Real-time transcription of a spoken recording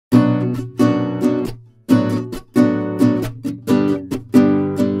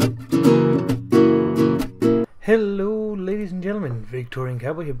Hello ladies and gentlemen, Victorian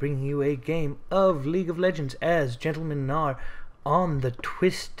Cowboy here bringing you a game of League of Legends as Gentleman Gnar on the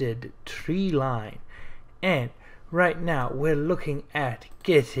Twisted Treeline. And right now we're looking at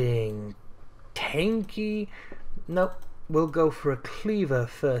getting tanky. Nope, we'll go for a cleaver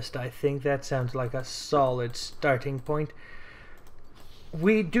first. I think that sounds like a solid starting point.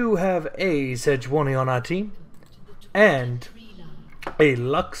 We do have a Sejuani on our team and a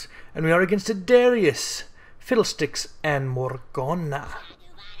Lux, and we are against a Darius, Fiddlesticks and Morgana.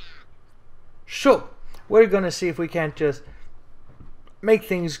 So we're gonna see if we can't just make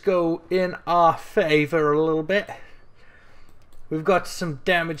things go in our favor a little bit. We've got some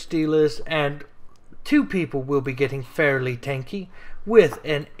damage dealers and two people will be getting fairly tanky with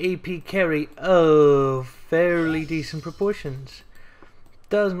an AP carry of fairly decent proportions.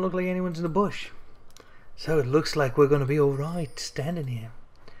 Doesn't look like anyone's in the bush, so it looks like we're gonna be alright standing here.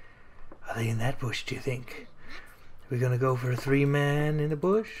 Are they in that bush, do you think? We're gonna go for a 3-man in the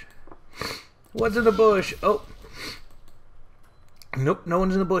bush? What's in the bush? Oh, nope, no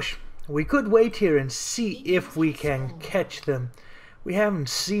one's in the bush. We could wait here and see if we can catch them. We haven't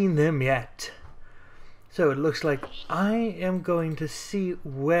seen them yet. So it looks like I am going to see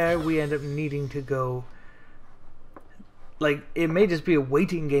where we end up needing to go. Like, it may just be a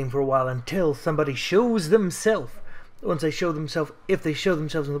waiting game for a while until somebody shows themselves. Once they show themselves, if they show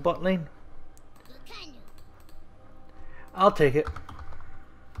themselves in the bot lane, I'll take it.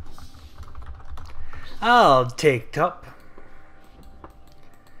 I'll take top.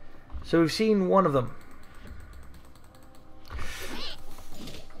 So we've seen one of them.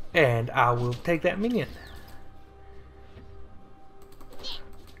 And I will take that minion.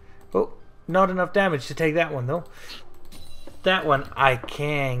 Oh, not enough damage to take that one though. That one I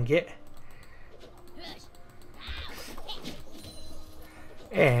can get.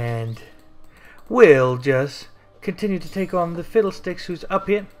 And we'll just continue to take on the Fiddlesticks who's up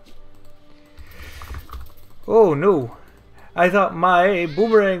here. Oh no, I thought my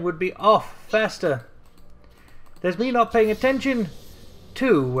boomerang would be off faster. There's me not paying attention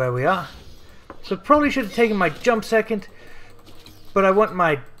to where we are. So probably should have taken my jump second, but I want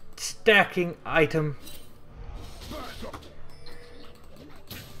my stacking item.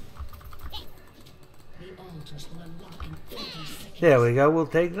 There we go, we'll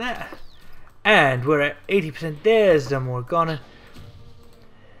take that. And we're at 80%. There's the Morgana.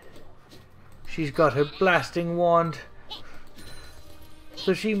 She's got her blasting wand,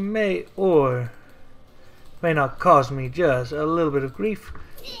 so she may or may not cause me just a little bit of grief.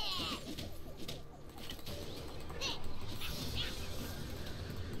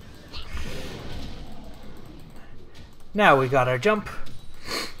 Now we got our jump,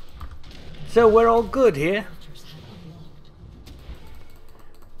 so we're all good here.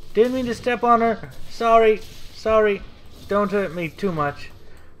 Didn't mean to step on her. Sorry, sorry. Don't hurt me too much.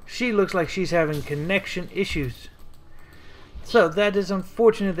 She looks like she's having connection issues. So that is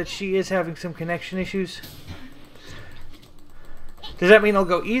unfortunate that she is having some connection issues. Does that mean I'll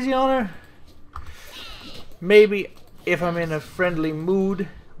go easy on her? Maybe if I'm in a friendly mood.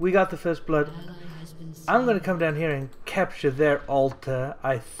 We got the first blood. I'm going to come down here and capture their altar,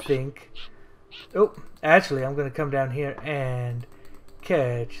 I think. Oh, actually I'm going to come down here and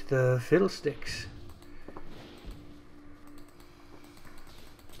catch the Fiddlesticks.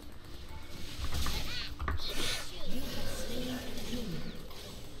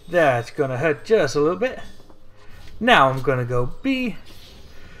 That's gonna hurt just a little bit. Now I'm gonna go B,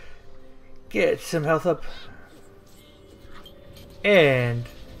 get some health up, and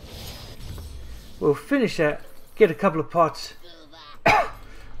we'll finish that, get a couple of pots.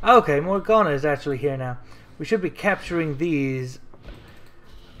 Okay, Morgana is actually here now. We should be capturing these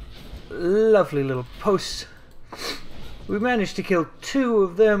lovely little posts. We managed to kill 2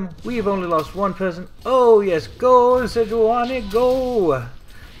 of them. We've only lost 1 person. Oh yes, go Sejuani, go!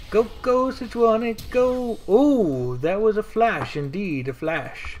 Go, go Sejuani, go! Oh, that was a flash indeed, a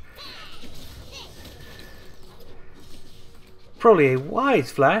flash. Probably a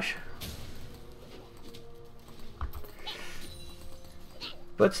wise flash.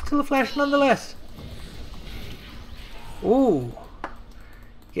 But still a flash nonetheless. Ooh.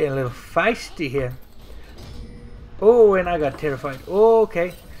 Getting a little feisty here. Oh, and I got terrified. Oh,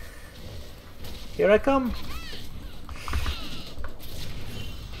 okay. Here I come.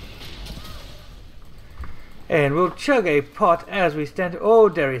 And we'll chug a pot as we stand. Oh,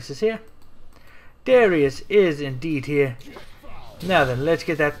 Darius is here. Darius is indeed here. Now then, let's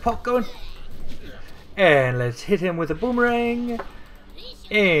get that pot going. And let's hit him with a boomerang.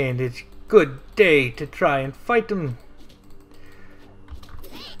 And it's good day to try and fight them.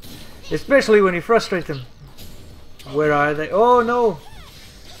 Especially when you frustrate them. Where are they? Oh no!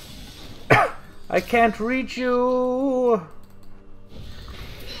 I can't reach you!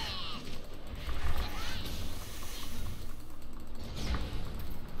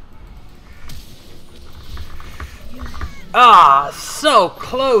 Ah, so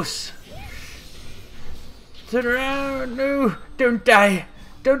close! Turn around! No! Don't die!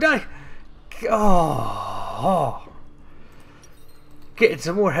 Don't die! Oh! Getting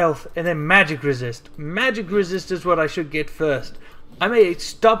some more health and then magic resist. Magic resist is what I should get first. I may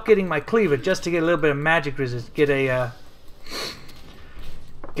stop getting my cleaver just to get a little bit of magic resist. Get a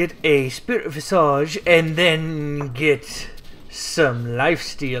spirit visage and then get some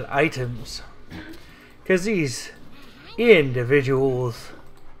lifesteal items. Because these individuals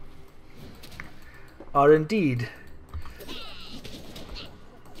are indeed.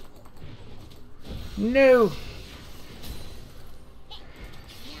 No!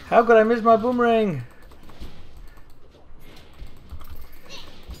 How could I miss my boomerang?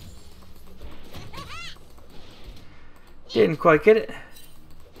 Didn't quite get it.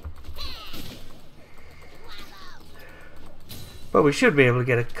 But we should be able to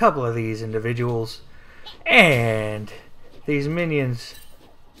get a couple of these individuals. And these minions.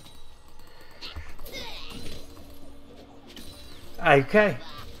 Okay.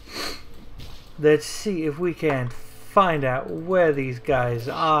 Let's see if we can find out where these guys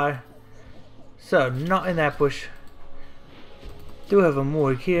are. So, not in that bush. Do have a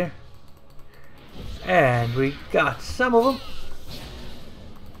morgue here. And we got some of them.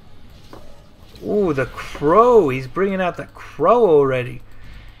 Ooh, the crow. He's bringing out the crow already.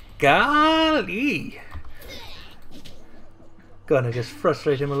 Golly. Gonna just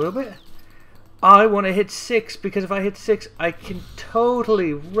frustrate him a little bit. I want to hit 6 because if I hit 6, I can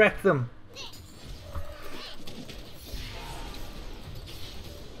totally wreck them.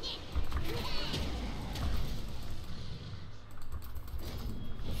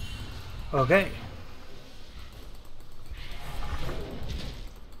 Okay.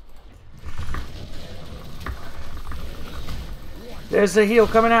 There's the heal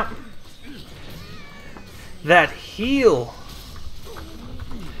coming out. That heal.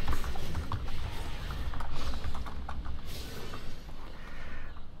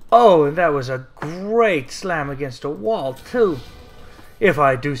 Oh, and that was a great slam against a wall too. If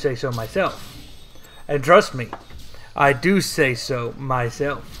I do say so myself. And trust me, I do say so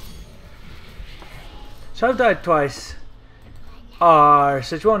myself. So I've died twice. Our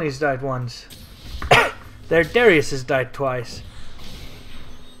Sejuani's died once. Their Darius has died twice.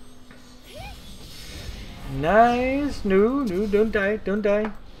 Nice. No, don't die. Don't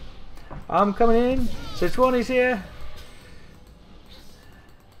die. I'm coming in. Sejuani's here.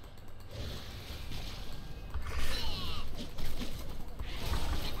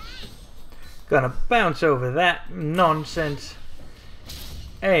 Gonna bounce over that nonsense.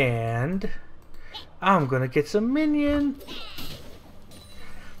 And I'm gonna get some minion.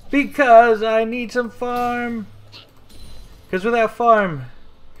 Because I need some farm. Because without farm,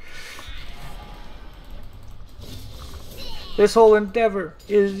 this whole endeavor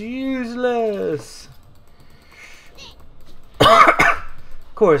is useless.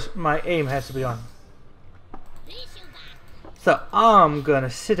 Of course, my aim has to be on. So I'm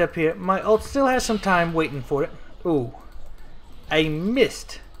gonna sit up here. My ult still has some time waiting for it. Ooh. I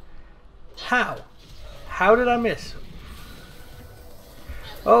missed. How? How did I miss?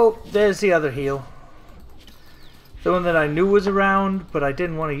 Oh, there's the other heal. The one that I knew was around, but I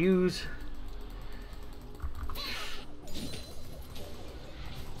didn't want to use.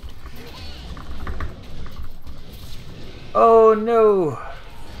 Oh no.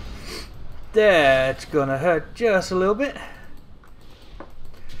 That's gonna hurt just a little bit.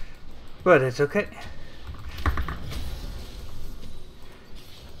 But it's okay.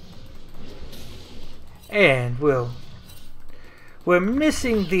 And we're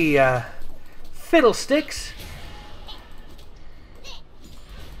missing the Fiddlesticks.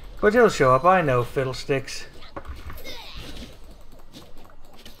 But he'll show up, I know Fiddlesticks.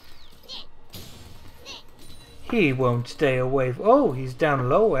 He won't stay away. Oh, he's down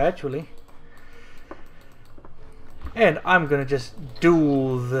low actually. And I'm gonna just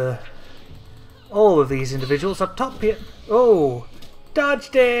duel all of these individuals up top here. Oh,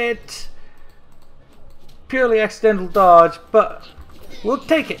 dodged it! Purely accidental dodge, but we'll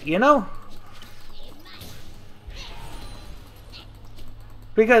take it, you know?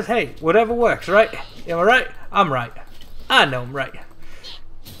 Because, hey, whatever works, right? Am I right? I'm right. I know I'm right.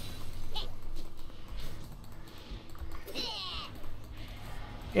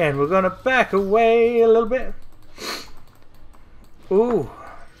 And we're gonna back away a little bit. Ooh.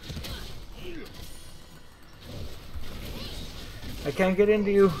 I can't get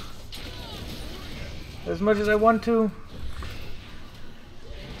into you as much as I want to.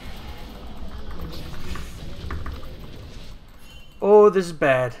 Oh, this is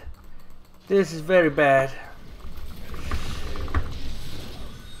bad. This is very bad.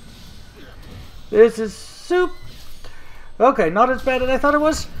 This is soup. Okay, not as bad as I thought it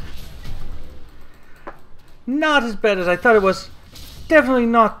was. Not as bad as I thought it was. Definitely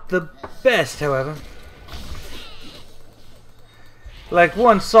not the best, however. Like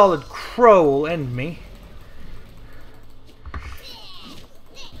one solid crow will end me.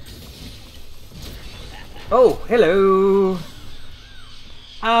 Oh, hello.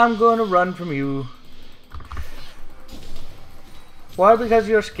 I'm gonna run from you. Why? Because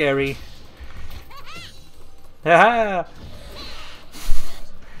you're scary. Haha.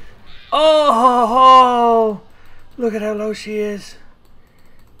 Oh, look at how low she is.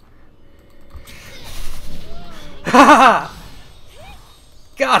 Ha!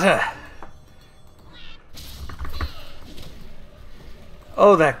 Got her.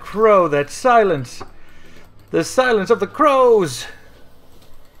 Oh, that crow, that silence. The silence of the crows.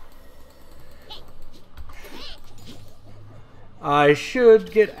 I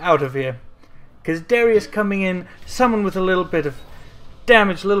should get out of here. Because Darius coming in, someone with a little bit of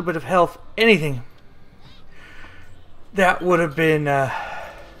damage, a little bit of health, anything. That would have been, well,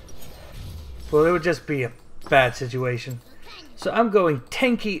 it would just be a bad situation. So I'm going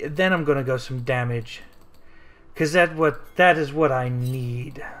tanky, then I'm going to go some damage. Because that is what I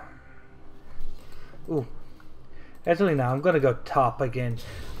need. Ooh. Actually, now I'm going to go top again.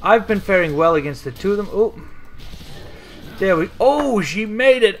 I've been faring well against the two of them. Oh. There we... Oh, she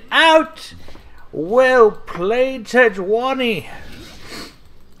made it out! Well played, Tejwani.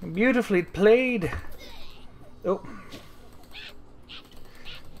 Beautifully played. Oh.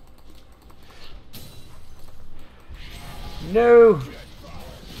 No.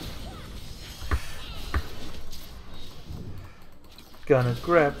 Gonna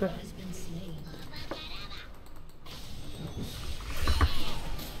grab her.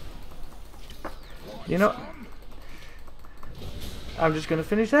 You know, I'm just gonna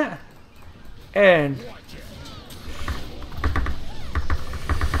finish that. And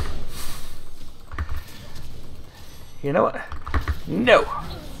you know what? No,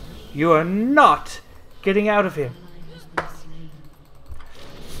 you are not getting out of here.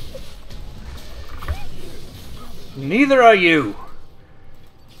 Neither are you.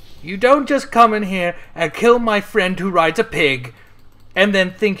 You don't just come in here and kill my friend who rides a pig and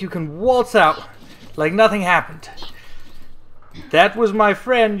then think you can waltz out like nothing happened. That was my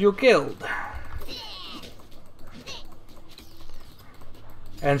friend you killed.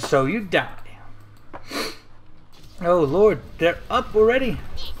 And so you die. Oh Lord, they're up already.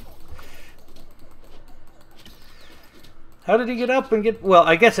 How did he get up and get... Well,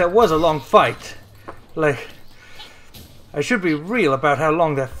 I guess that was a long fight. Like, I should be real about how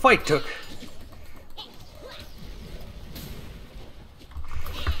long that fight took.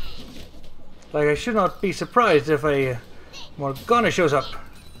 Like, I should not be surprised if a Morgana shows up.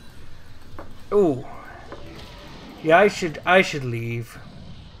 Ooh. Yeah, I should leave.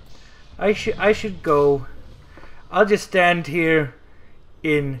 I should go. I'll just stand here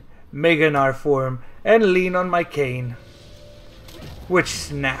in Mega Gnar form and lean on my cane, which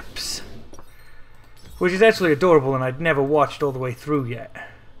snaps. Which is actually adorable, and I'd never watched all the way through yet.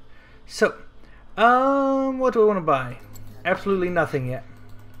 So, what do I want to buy? Absolutely nothing yet.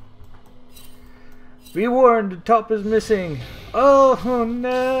 Be warned, the top is missing. Oh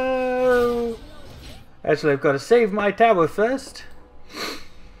no! Actually, I've got to save my tower first.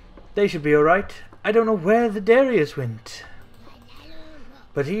 They should be alright. I don't know where the Darius went.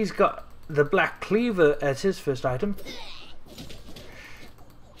 But he's got the Black Cleaver as his first item.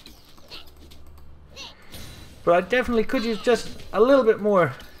 But I definitely could use just a little bit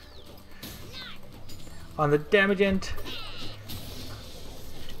more on the damage end.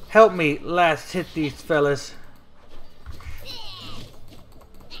 Help me last hit these fellas.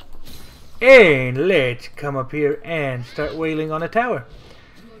 And let's come up here and start wailing on a tower.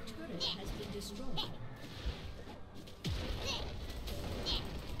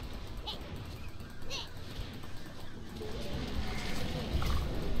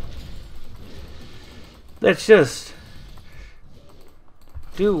 Let's just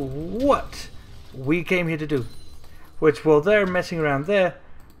do what we came here to do. Which, while they're messing around there,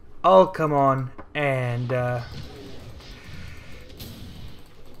 I'll come on and...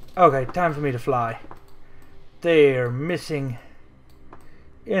 Okay, time for me to fly. They're missing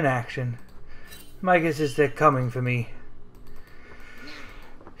in action. My guess is they're coming for me.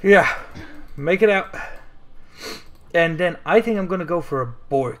 Yeah, make it out. And then I think I'm going to go for a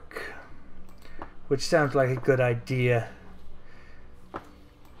Bork, which sounds like a good idea.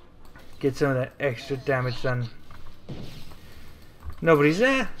 Get some of that extra damage done. Nobody's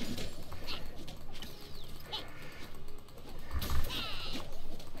there.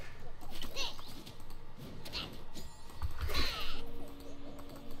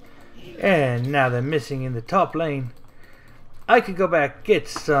 And now they're missing in the top lane. I could go back, get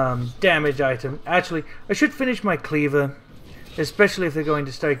some damage item. Actually, I should finish my cleaver, especially if they're going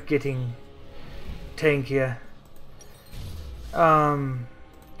to start getting tankier.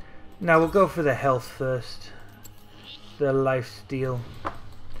 Now we'll go for the health first. The lifesteal.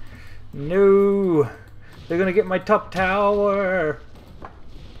 No! They're gonna get my top tower!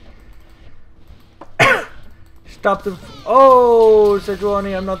 Stop them! Oh,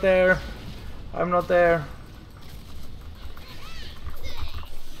 Sejuani, I'm not there. I'm not there.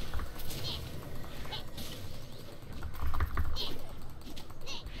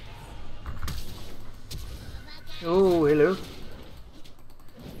 Oh, hello.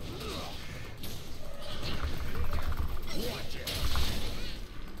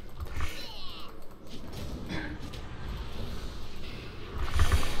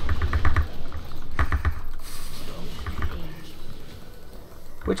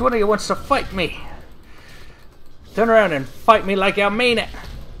 Which one of you wants to fight me? Turn around and fight me like you mean it.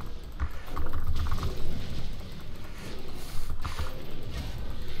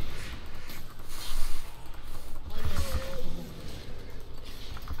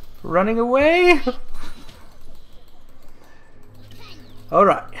 Running away?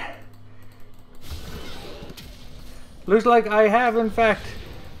 Alright. Looks like I have, in fact,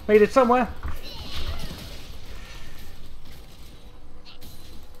 made it somewhere.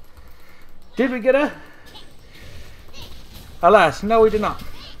 Did we get her? Alas, no we did not.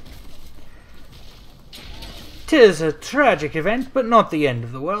 'Tis a tragic event, but not the end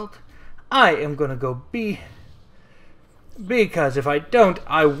of the world. I am gonna go B. Because if I don't,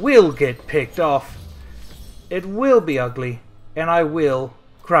 I will get picked off. It will be ugly, and I will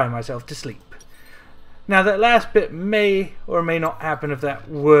cry myself to sleep. Now that last bit may or may not happen if that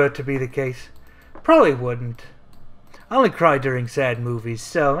were to be the case. Probably wouldn't. I only cry during sad movies,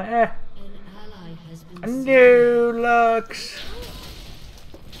 so No, Lux.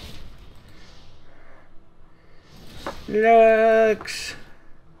 Lux.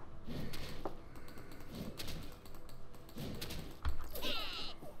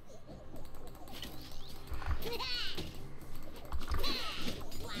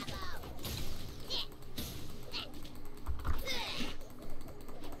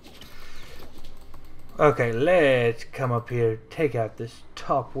 Okay, let's come up here, take out this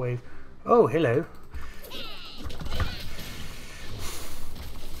top wave. Oh, hello.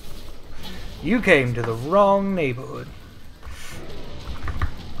 You came to the wrong neighborhood.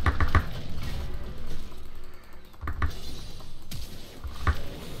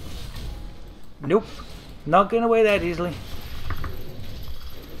 Nope, not getting away that easily.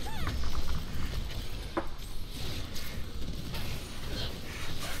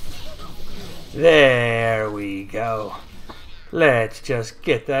 There we go. Let's just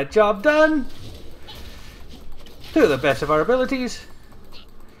get that job done to the best of our abilities.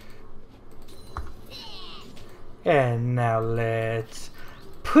 And now let's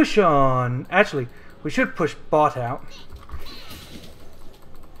push on. Actually, we should push bot out.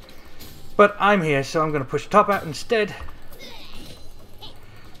 But I'm here, so I'm going to push top out instead.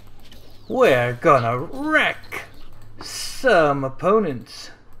 We're gonna wreck some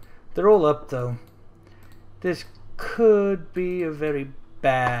opponents. They're all up though. This could be a very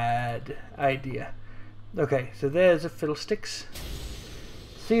bad idea. Okay, so there's the fiddlesticks.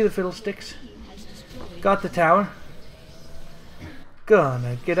 See the fiddlesticks? Got the tower.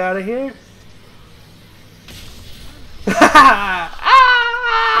 Gonna get out of here. Ah!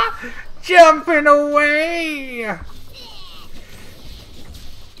 Jumping away!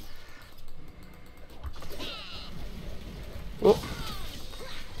 Oh.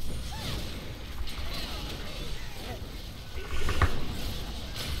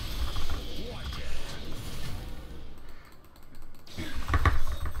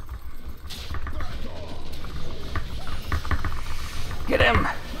 Get him!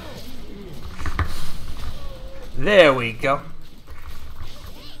 There we go.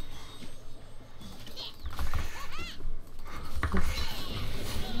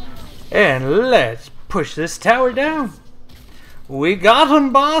 And let's push this tower down. We got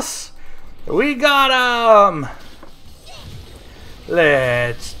him, boss! We got him!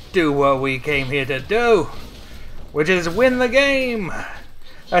 Let's do what we came here to do, which is win the game.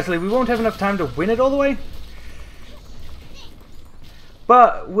 Actually, we won't have enough time to win it all the way,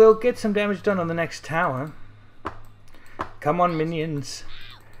 but we'll get some damage done on the next tower. Come on, minions.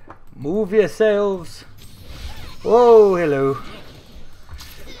 Move yourselves. Whoa, hello.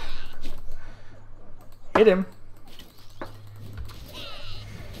 Hit him.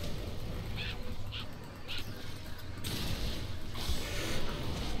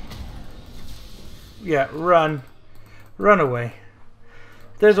 Yeah, run. Run away.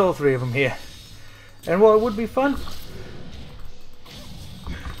 There's all three of them here. And what would be fun?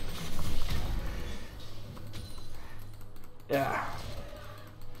 Yeah.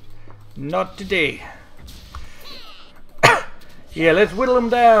 Not today. Yeah, let's whittle them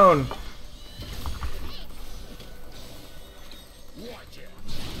down.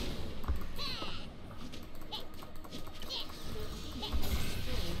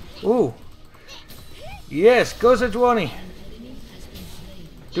 Ooh. Yes, go Sejuani.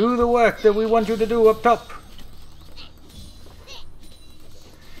 Do the work that we want you to do up top.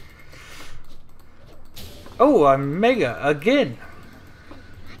 Oh, I'm Mega again.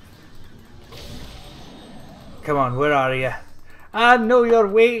 Come on, where are you? I know you're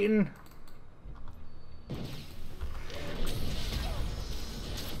waiting.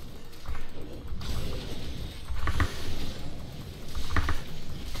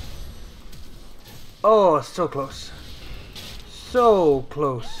 Oh, so close. So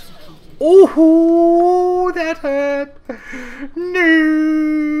close. Oh, that hurt.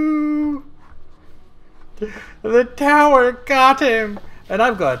 No. The tower got him. And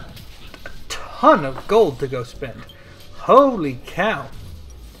I've got a ton of gold to go spend. Holy cow.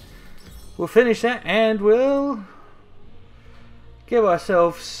 We'll finish that and we'll give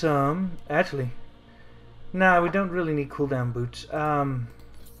ourselves some... Actually, nah, we don't really need cooldown boots.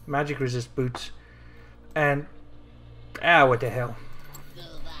 Magic resist boots. And... ah, what the hell.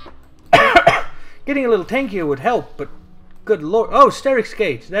 Getting a little tankier would help, but good lord. Oh, Sterix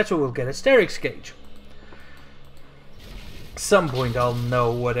Gauge. That's what we'll get. A Sterix Gauge. Some point I'll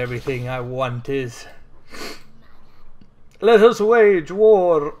know what everything I want is. Let us wage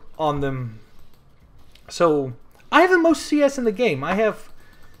war on them. So, I have the most CS in the game. I have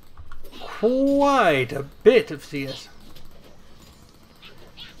quite a bit of CS.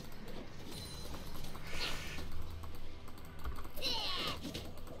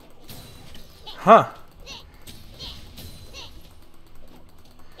 Huh.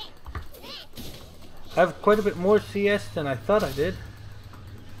 I have quite a bit more CS than I thought I did.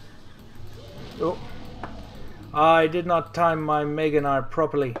 Oh. I did not time my Gnar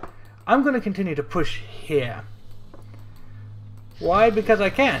properly. I'm going to continue to push here. Why? Because I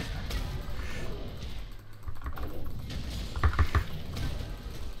can.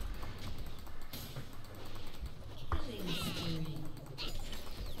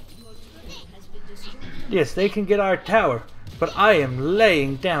 Yes, they can get our tower, but I am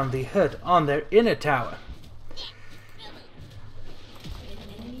laying down the hurt on their inner tower.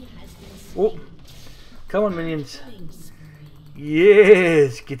 Oh, come on, minions.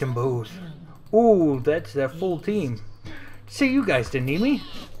 Yes, get them both. Ooh, that's their full team. See, you guys didn't need me.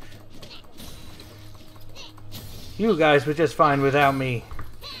 You guys were just fine without me.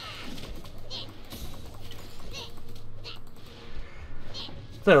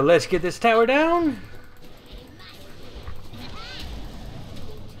 So let's get this tower down.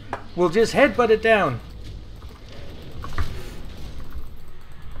 We'll just headbutt it down.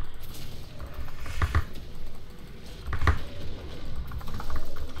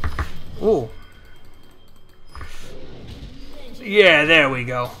 Ooh. Yeah, there we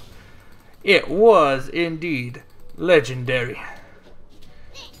go. It was indeed legendary.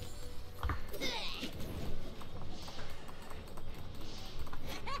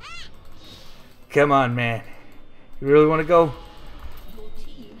 Come on, man. You really want to go?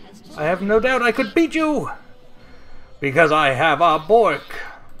 I have no doubt I could beat you. Because I have a Bork.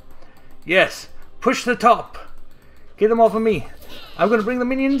 Yes, push the top. Get them off of me. I'm going to bring the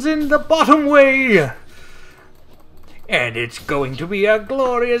minions in the bottom way. And it's going to be a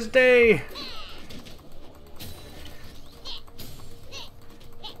glorious day.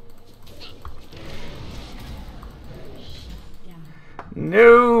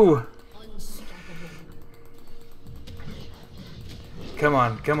 No. Come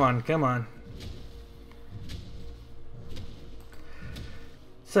on, come on, come on.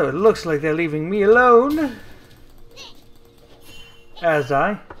 So it looks like they're leaving me alone. As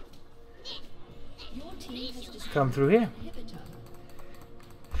I come through here.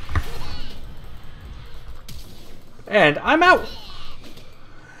 And I'm out.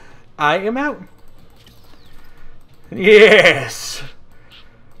 I am out. Yes!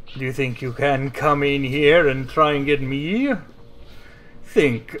 Do you think you can come in here and try and get me?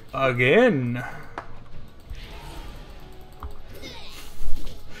 Think again.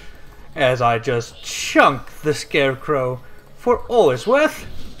 As I just chunk the Scarecrow for all it's worth.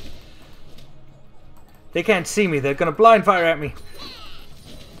 They can't see me, they're gonna blind fire at me.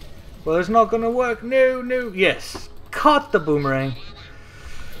 Well, it's not gonna work. No, no. Yes. Caught the boomerang.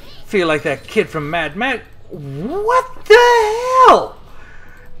 Feel like that kid from Mad Max. What the hell?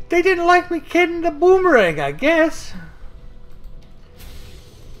 They didn't like me getting the boomerang, I guess.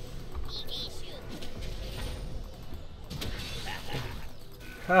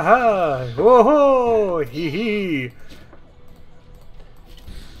 Haha! Whoa! Hee hee!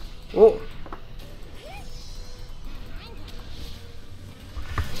 Oh!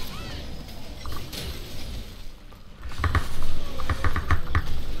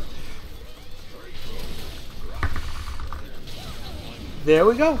 There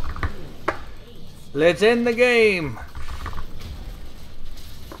we go. Let's end the game.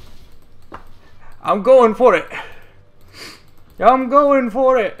 I'm going for it. I'm going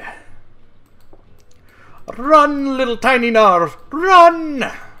for it. Run, little tiny Gnar.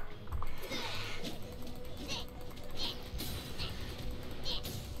 Run!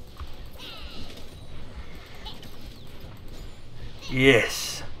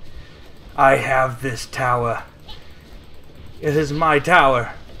 Yes. I have this tower. It is my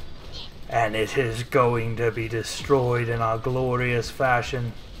tower. And it is going to be destroyed in a glorious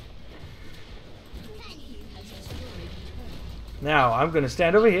fashion. Now, I'm going to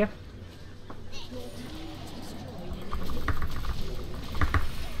stand over here.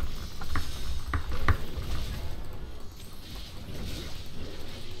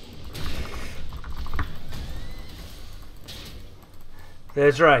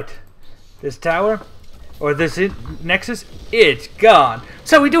 That's right. This tower, or this Nexus, it's gone.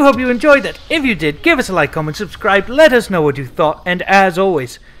 So we do hope you enjoyed that. If you did, give us a like, comment, subscribe, let us know what you thought, and as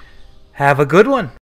always, have a good one.